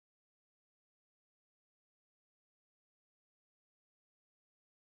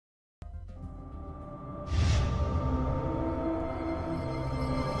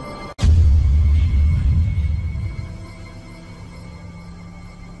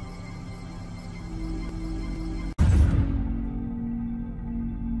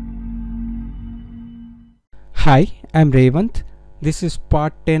Hi, I'm Revanth. This is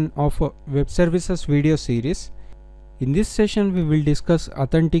part 10 of a web services video series. In this session we will discuss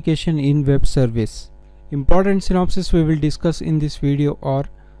authentication in web service. Important synopsis we will discuss in this video are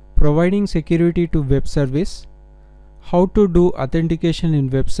providing security to web service, how to do authentication in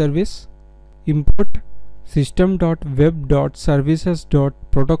web service, import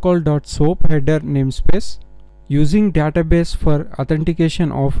System.Web.Services.Protocols.SoapHeader namespace, using database for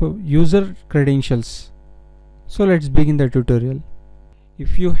authentication of user credentials. So let's begin the tutorial.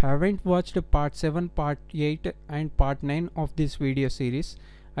 If you haven't watched part 7, part 8 and part 9 of this video series,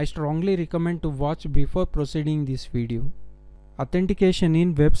 I strongly recommend to watch before proceeding this video. Authentication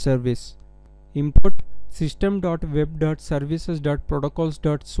in web service. Import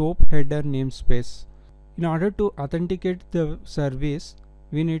System.Web.Services.Protocols.SoapHeader namespace. In order to authenticate the service,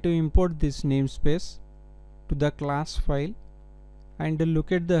 we need to import this namespace to the class file and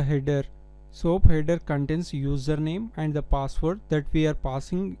look at the header. SOAP header contains username and the password that we are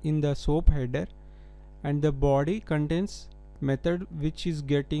passing in the SOAP header, and the body contains method which is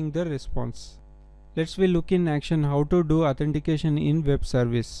getting the response. Let's look in action how to do authentication in web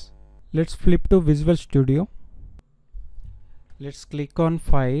service. Let's flip to Visual Studio. Let's click on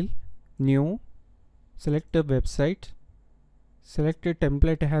File, New, select a website, select a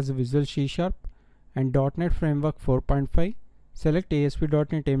template as Visual C# and .NET Framework 4.5. Select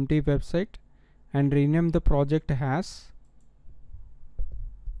ASP.NET Empty Website and rename the project as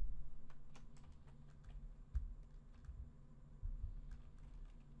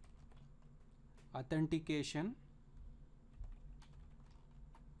Authentication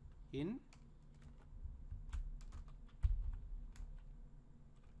in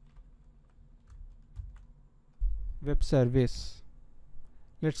Web Service.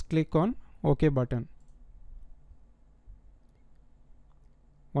 Let's click on OK button.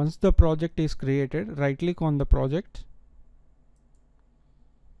 Once the project is created, right click on the project,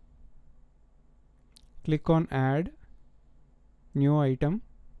 click on Add, New Item,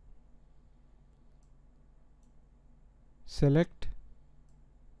 select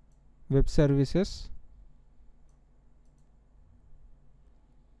Web Services,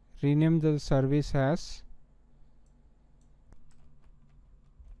 rename the service as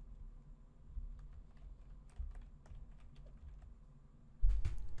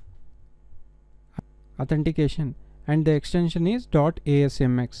Authentication and the extension is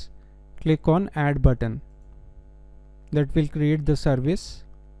 .asmx. Click on Add button. That will create the service.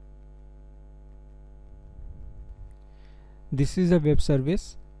 This is a web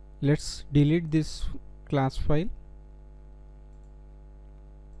service. Let's delete this class file.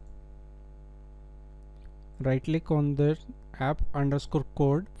 Right click on the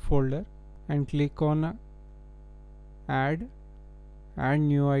app_code folder and click on Add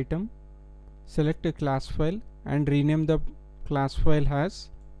New Item. Select a class file and rename the class file as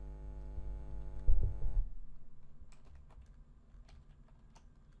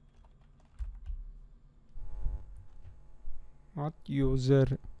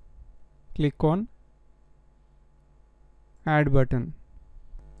auth_user. Click on Add button.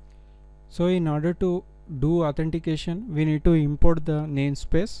 So in order to do authentication, we need to import the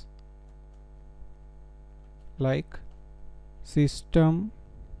namespace like System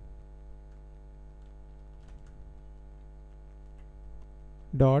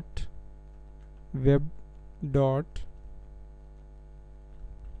dot web dot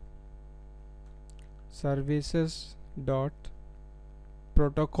services dot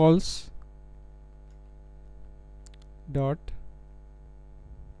protocols dot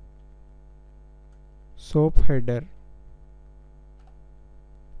soap header.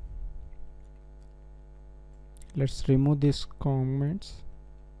 Let's remove these comments.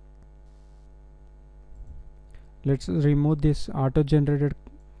 Let's remove this auto-generated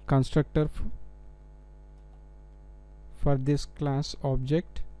constructor for this class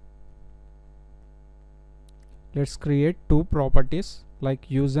object. Let's create two properties like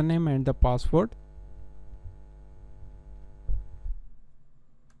username and the password.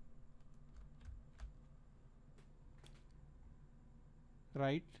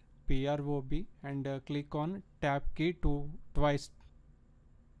 Write PROB and click on tab key twice.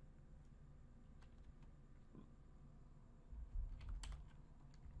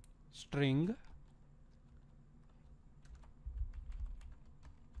 String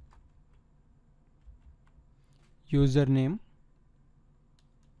username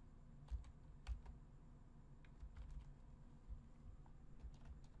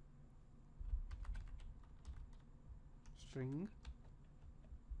string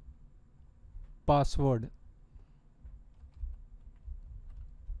password.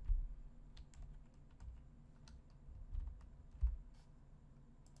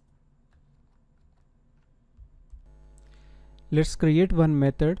 Let's create one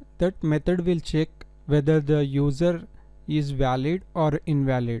method. That method will check whether the user is valid or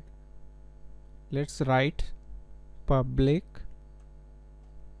invalid. Let's write public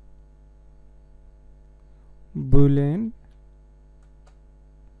boolean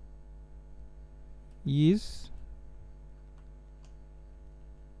is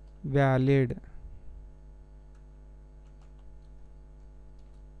valid.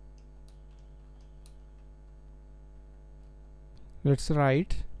 Let's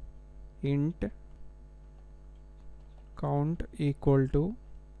write int count equal to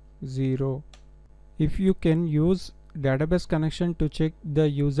 0. If you can use database connection to check the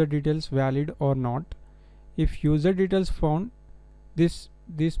user details valid or not. If user details found, this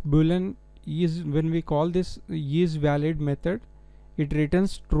boolean is, when we call this is valid method, it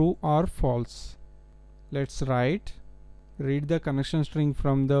returns true or false. Let's read the connection string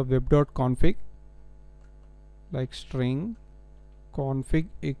from the web.config, like string config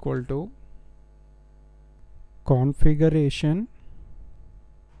equal to configuration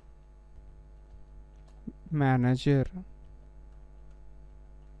manager.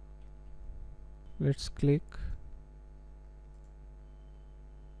 Let's click.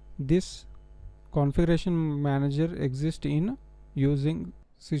 This configuration manager exists in using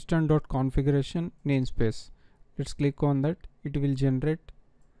System.Configuration namespace. Let's click on that. It will generate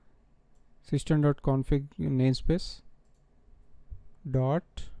System.config namespace dot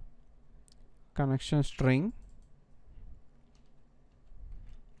connection string.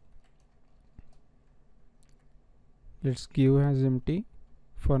 Let's give as empty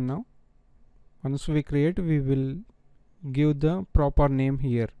for now. Once we create, we will give the proper name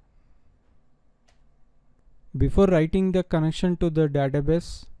here. Before writing the connection to the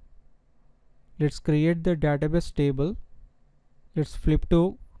database, let's create the database table. Let's flip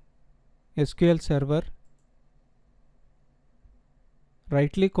to SQL Server.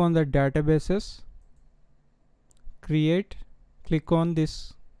 Right click on the databases, create, click on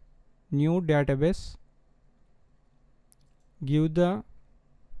this new database, give the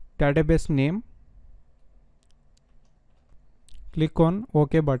database name, click on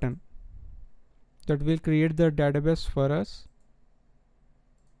OK button. That will create the database for us.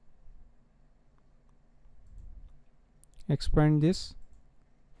 Expand this,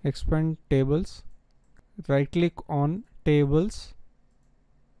 expand tables, right click on tables,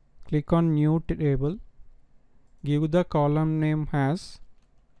 click on new table, give the column name as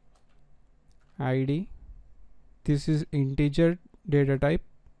ID. This is integer data type.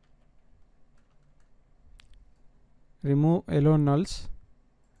 Remove allow nulls.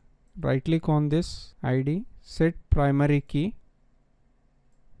 Right click on this ID, set primary key,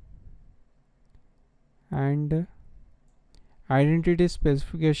 and identity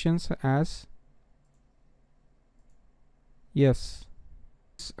specifications as yes.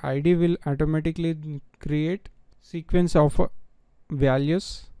 This ID will automatically create sequence of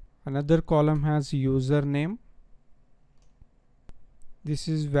values. Another column has username. This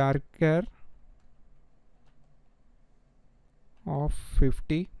is varchar of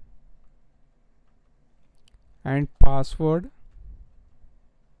 50 and password.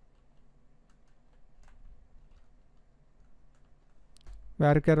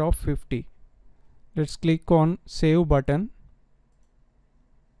 Varchar of 50. Let's click on save button.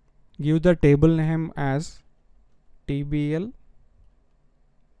 Give the table name as TBL.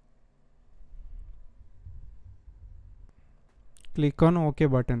 Click on OK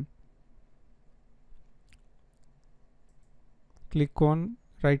button.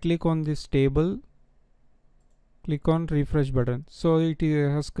 Right click on this table, click on refresh button. So it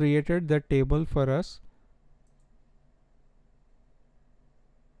has created the table for us.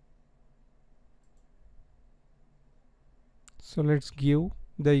 So let's give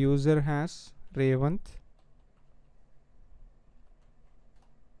the user has Revanth.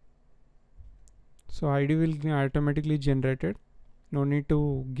 So ID will be automatically generated. No need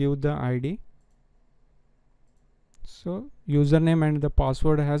to give the ID. So username and the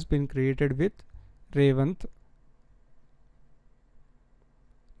password has been created with Revanth.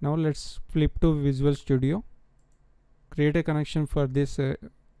 Now let's flip to Visual Studio. Create a connection for this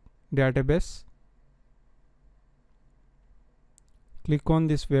database. Click on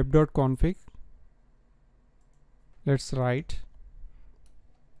this web.config. Let's write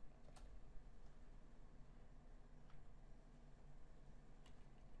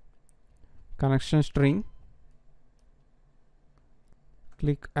connection string.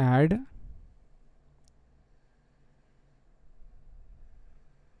 Click add.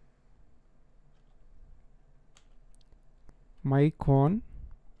 mycon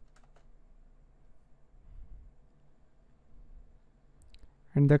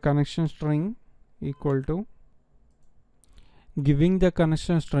and the connection string equal to, giving the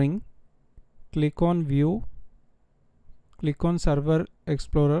connection string, click on view, click on server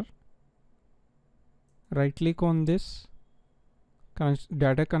explorer, right click on this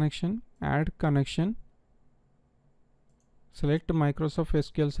data connection, add connection, select Microsoft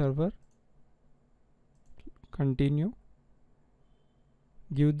SQL Server, continue,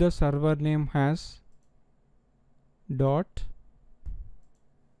 give the server name as dot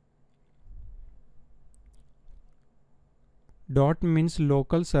means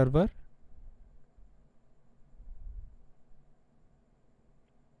local server,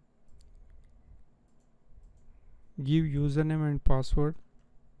 give username and password,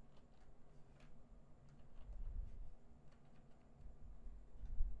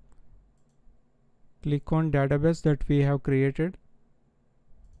 click on database that we have created,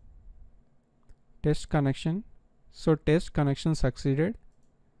 test connection. So test connection succeeded,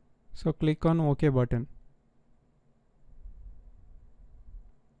 so click on OK button.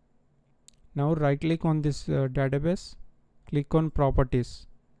 Now right click on this database, click on properties.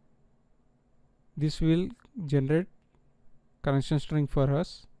 This will generate connection string for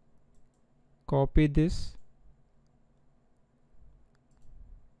us. Copy this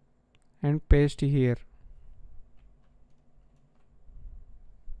and paste here.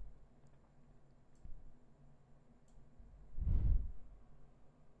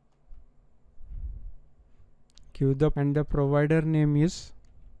 Give the and the provider name is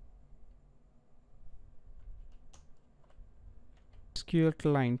SQL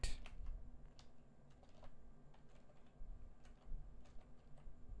client.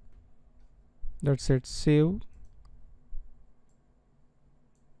 That's it. Save.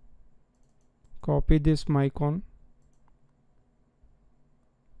 Copy this icon.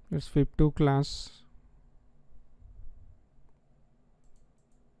 Let's flip to class.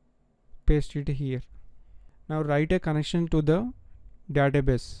 Paste it here. Now write a connection to the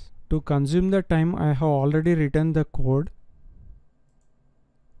database. To consume the time, I have already written the code.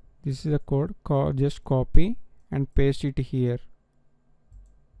 This is the code. Just copy and paste it here.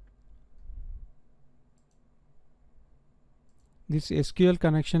 This SQL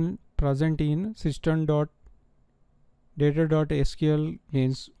connection present in System.Data.SQL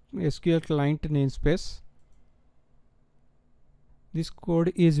SQL client namespace. This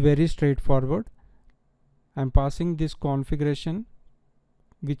code is very straightforward. I am passing this configuration,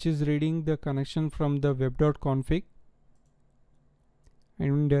 which is reading the connection from the web.config,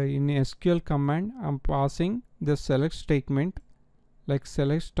 and in SQL command I am passing the select statement, like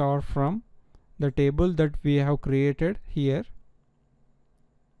select star from the table that we have created here.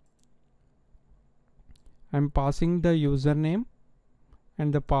 I am passing the username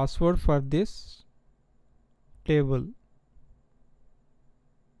and the password for this table.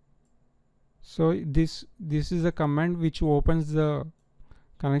 So this is a command which opens the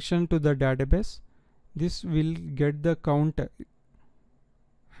connection to the database. This will get the count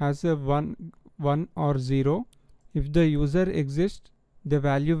has a 1 or 0. If the user exists, the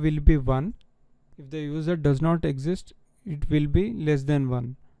value will be 1. If the user does not exist, it will be less than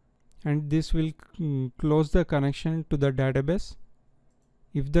 1. And this will close the connection to the database.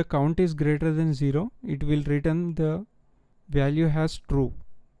 If the count is greater than 0, it will return the value as true,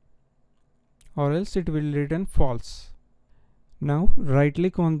 or else it will return false. Now right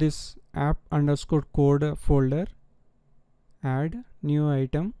click on this app_code folder, add new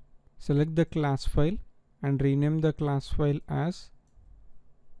item, select the class file and rename the class file as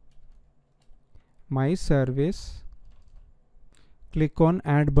my service. Click on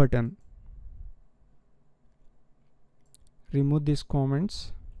add button. Remove these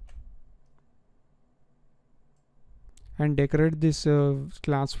comments and decorate this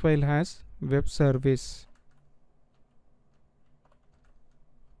class file as web service.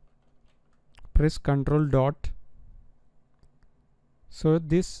 Press Ctrl dot. So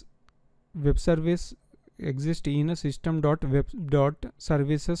this web service exists in a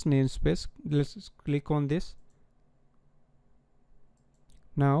System.Web.Services namespace. Let's click on this.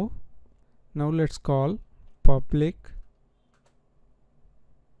 Now let's call public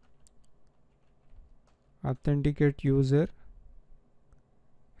authenticate user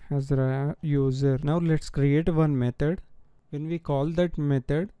as the user. Now let's create one method. When we call that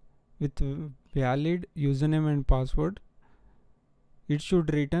method with valid username and password, it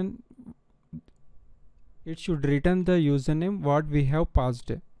should return the username what we have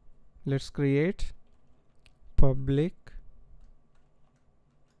passed. Let's create public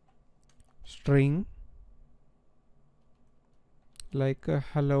string like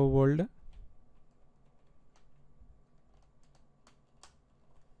hello world,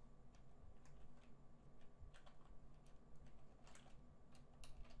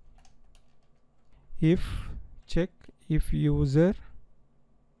 check if user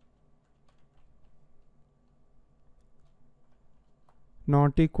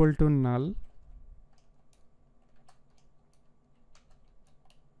not equal to null,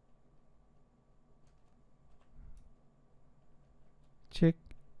 check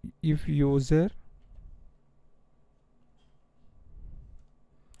if user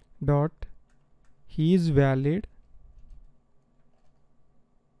dot he is valid,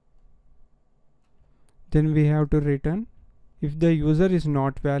 then we have to return. If the user is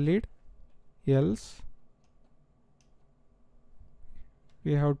not valid, else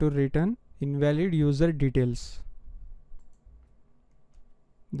we have to return invalid user details.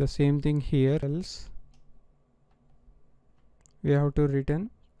 The same thing here, else we have to return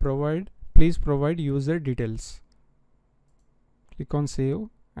please provide user details. Click on save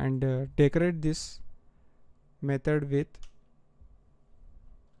and decorate this method with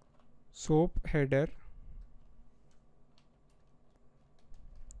soap header.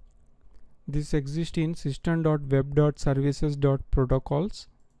 This exists in System.Web.Services.Protocols.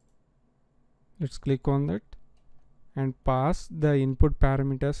 Let's click on that and pass the input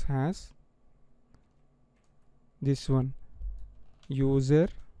parameters as this one, user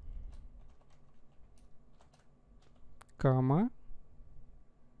comma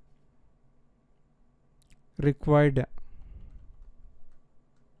required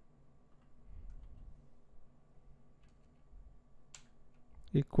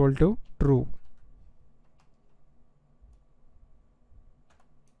equal to true.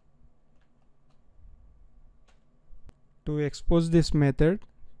 To expose this method,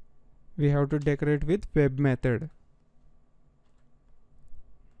 we have to decorate with web method.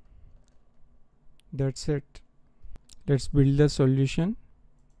 That's it. Let's build the solution.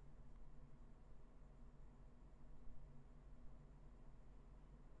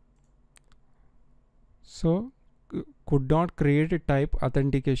 So could not create a type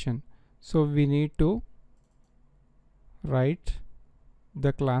authentication, so we need to write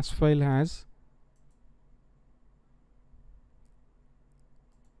the class file as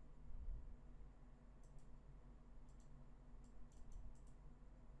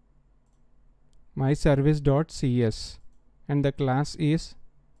myservice.cs and the class is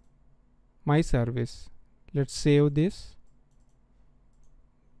myservice. Let's save this,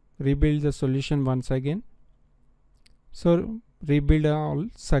 rebuild the solution once again. So rebuild all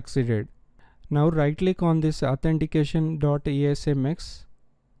succeeded. Now right click on this authentication.asmx,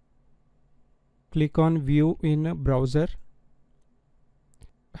 click on view in browser,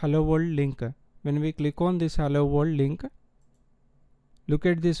 hello world link. When we click on this hello world link, look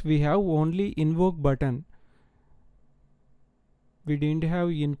at this, we have only invoke button. We didn't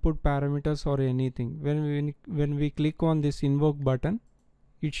have input parameters or anything. When we click on this invoke button,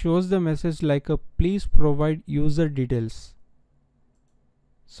 it shows the message like a please provide user details.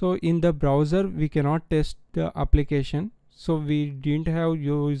 So in the browser we cannot test the application, so we didn't have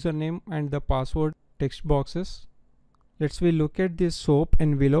username and the password text boxes. Let's look at this SOAP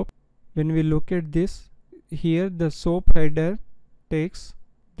envelope. When we look at this, here the SOAP header takes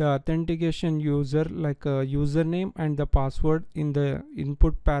the authentication user like a username and the password in the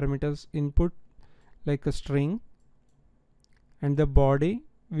input parameters, input like a string, and the body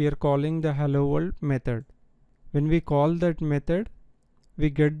we are calling the hello world method. When we call that method, we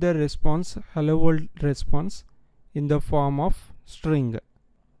get the response hello world response in the form of string.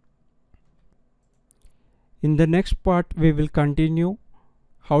 In the next part we will continue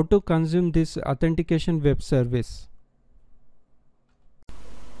how to consume this authentication web service.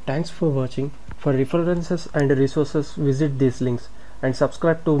 Thanks for watching. For references and resources, visit these links and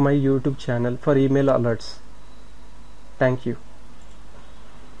subscribe to my YouTube channel for email alerts. Thank you.